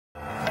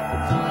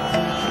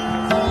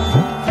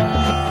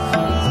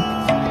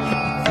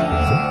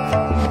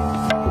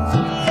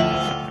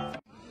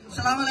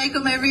Assalamu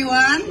alaikum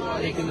everyone.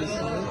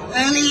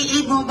 Early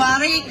Eid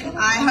Mubarak.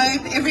 I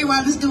hope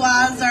everyone's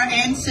du'as are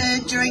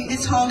answered during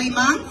this holy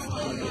month.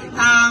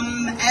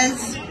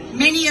 As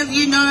many of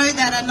you know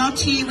that are not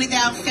here with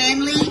our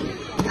family,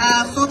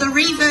 for the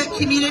revert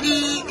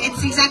community,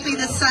 it's exactly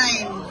the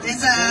same.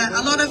 There's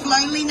a lot of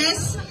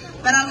loneliness,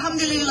 but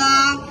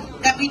alhamdulillah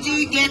that we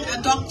do get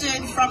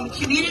adopted from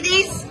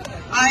communities.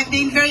 I've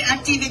been very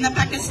active in the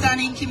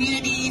Pakistani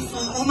community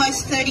for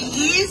almost 30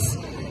 years.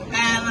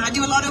 And I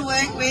do a lot of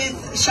work with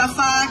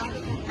Shafaq,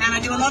 and I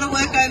do a lot of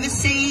work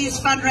overseas,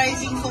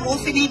 fundraising for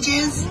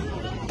orphanages.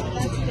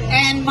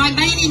 And my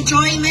main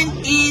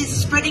enjoyment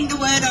is spreading the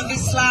word of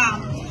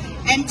Islam.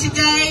 And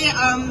today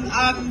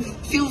I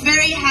feel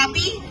very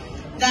happy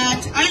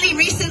that only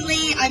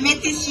recently I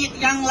met this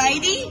young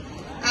lady,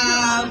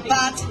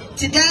 but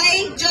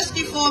today, just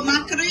before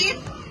Maghrib,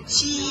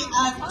 she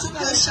took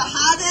her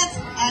shahadat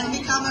and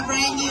become a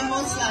brand new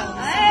Muslim.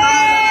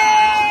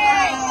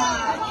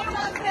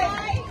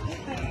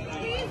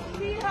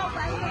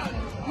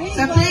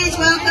 So please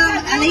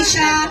welcome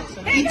Alicia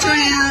into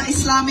our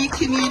Islamic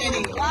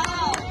community.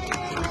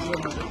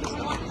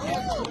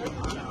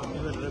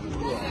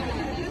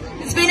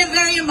 It's been a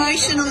very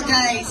emotional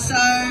day, so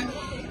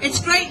it's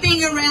great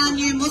being around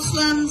you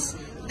Muslims.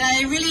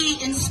 They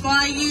really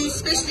inspire you,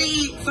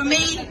 especially for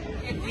me.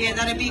 Yeah,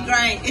 that'd be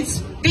great.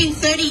 It's been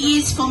 30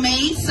 years for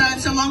me, so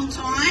it's a long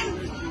time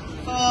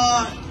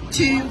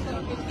to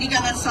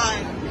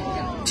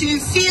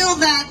feel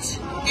that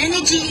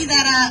energy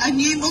that a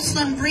new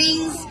Muslim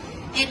brings.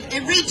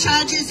 It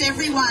recharges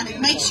everyone. It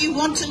makes you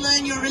want to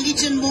learn your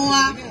religion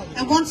more.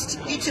 It wants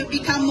you to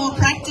become more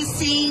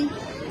practicing.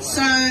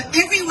 So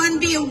everyone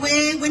be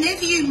aware,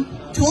 whenever you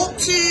talk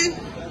to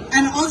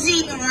an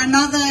Aussie or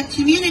another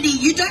community,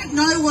 you don't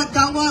know what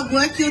dawah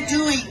work you're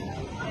doing.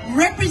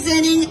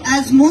 Representing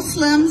as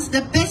Muslims,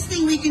 the best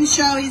thing we can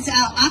show is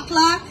our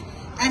akhlaq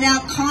and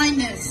our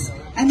kindness.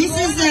 And this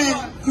is the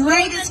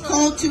greatest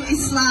call to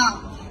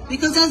Islam.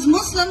 Because as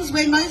Muslims,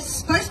 we're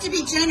supposed to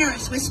be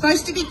generous, we're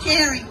supposed to be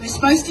caring, we're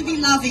supposed to be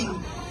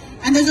loving.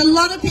 And there's a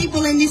lot of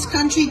people in this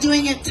country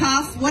doing it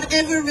tough,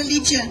 whatever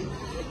religion.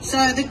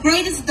 So the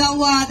greatest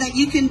dawah that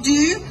you can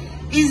do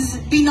is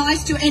be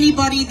nice to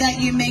anybody that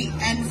you meet.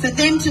 And for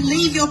them to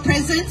leave your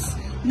presence,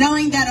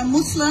 knowing that a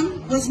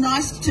Muslim was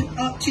nice to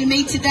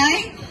me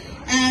today.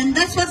 And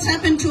that's what's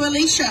happened to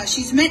Alicia.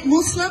 She's met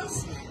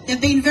Muslims, they've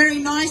been very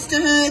nice to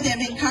her, they've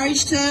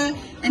encouraged her.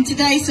 And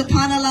today,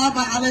 subhanAllah,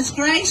 by Allah's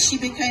grace, she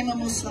became a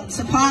Muslim.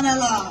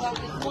 SubhanAllah.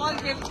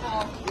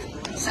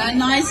 So a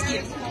nice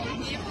gift.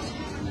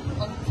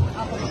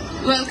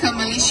 Welcome,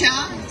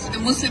 Alicia, to the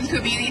Muslim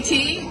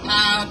community.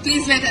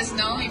 Please let us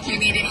know if you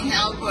need any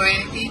help or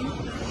anything.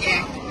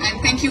 Yeah,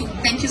 and thank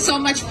you so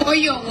much for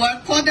your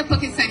work for the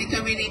Pakistani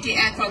community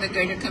and for the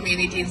greater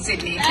community in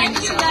Sydney. Thank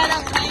you so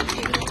much. Thank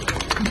you.